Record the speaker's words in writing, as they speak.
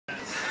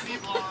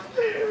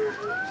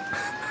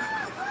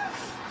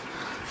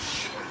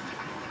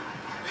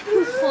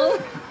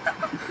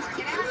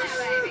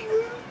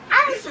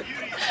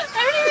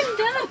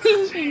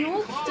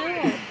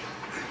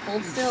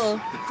Hold still,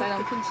 so I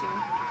don't pinch you.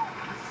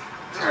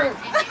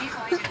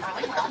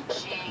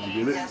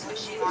 You get it?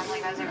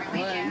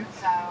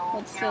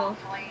 Hold still.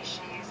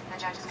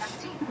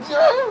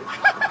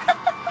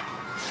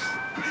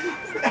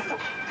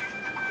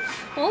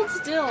 Hold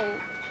still.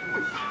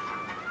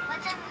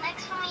 What's up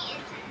next for me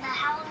is the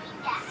Halloween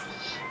dash.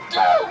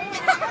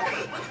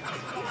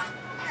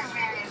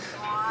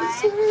 This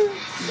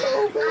hurts so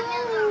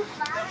bad.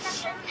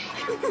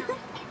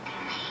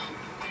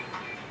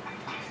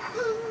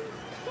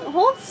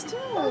 Hold still.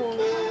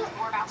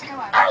 We're about to go over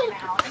to the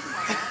Halloween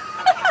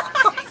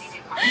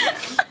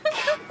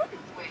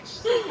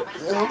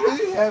How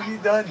many have you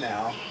done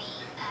now?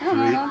 I don't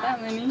know, not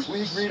that many.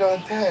 We agreed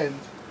on 10.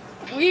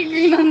 We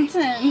agreed on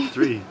 10.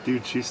 3,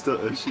 dude. She still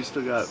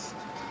got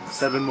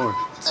 7 more.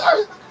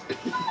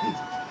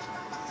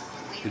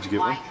 Did you get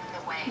one?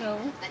 No.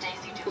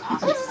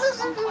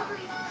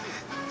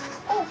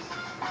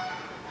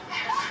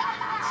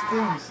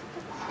 Stings.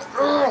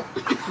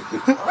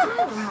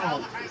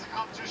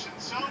 Competition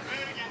so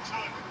big it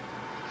took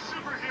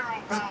superhero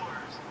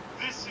powers.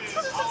 This is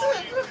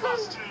Halloween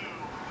costume.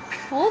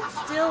 Hold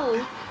still.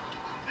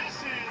 This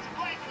is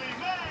Blakely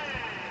May.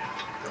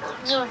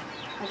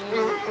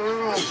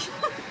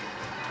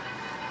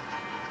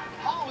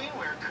 Halloween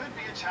wear could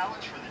be a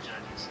challenge for the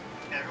judges.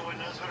 Everyone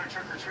knows what a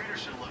trick-or-treater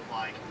should look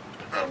like,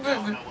 but they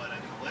don't know what a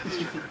glimpse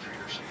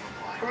trick-or-treater should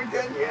look like. Are we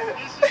done yet?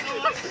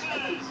 This is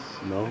Alexis.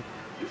 No.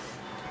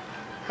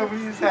 How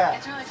many is that?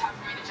 It's really tough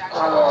for me to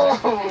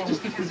judge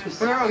just because there's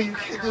so Bro, many you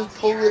very can't girls just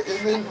pull here. it and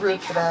then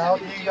rip it out.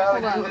 You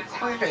gotta do it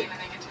quick. They get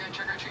to go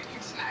trick-or-treating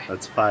tonight.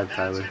 That's 5,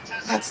 Tyler.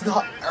 That's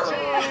not.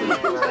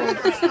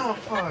 That's not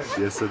fun.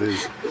 Yes, it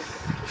is.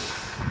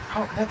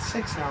 Oh, that's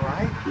 6 now,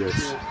 right?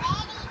 Yes.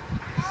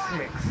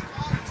 6.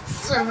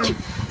 7.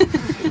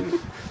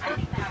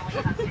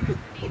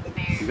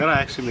 You gotta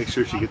actually make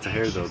sure she gets a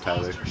hair though,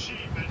 Tyler.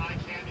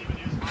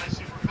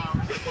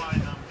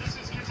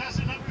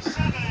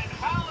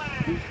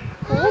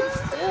 Hold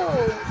still.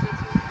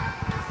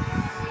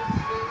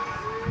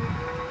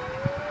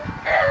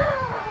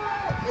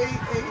 8.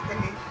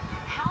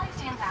 Hallie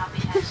stands out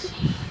because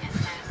she is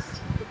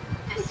just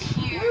this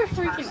huge You're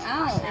freaking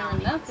out personality over on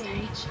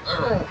nothing. stage.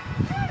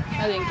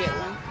 I didn't get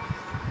one.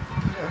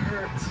 It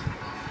hurts.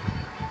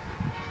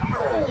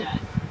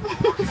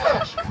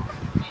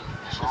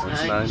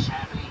 That's 9.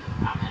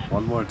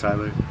 One more,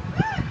 Tyler.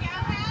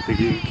 Think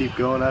you can keep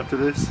going after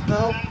this?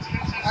 No.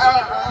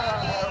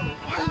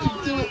 Why do you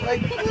do it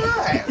like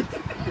that?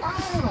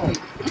 Oh.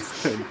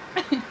 It's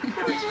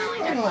really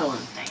difficult on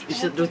stage. You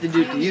said Dorothy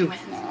do it to you. No.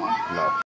 No.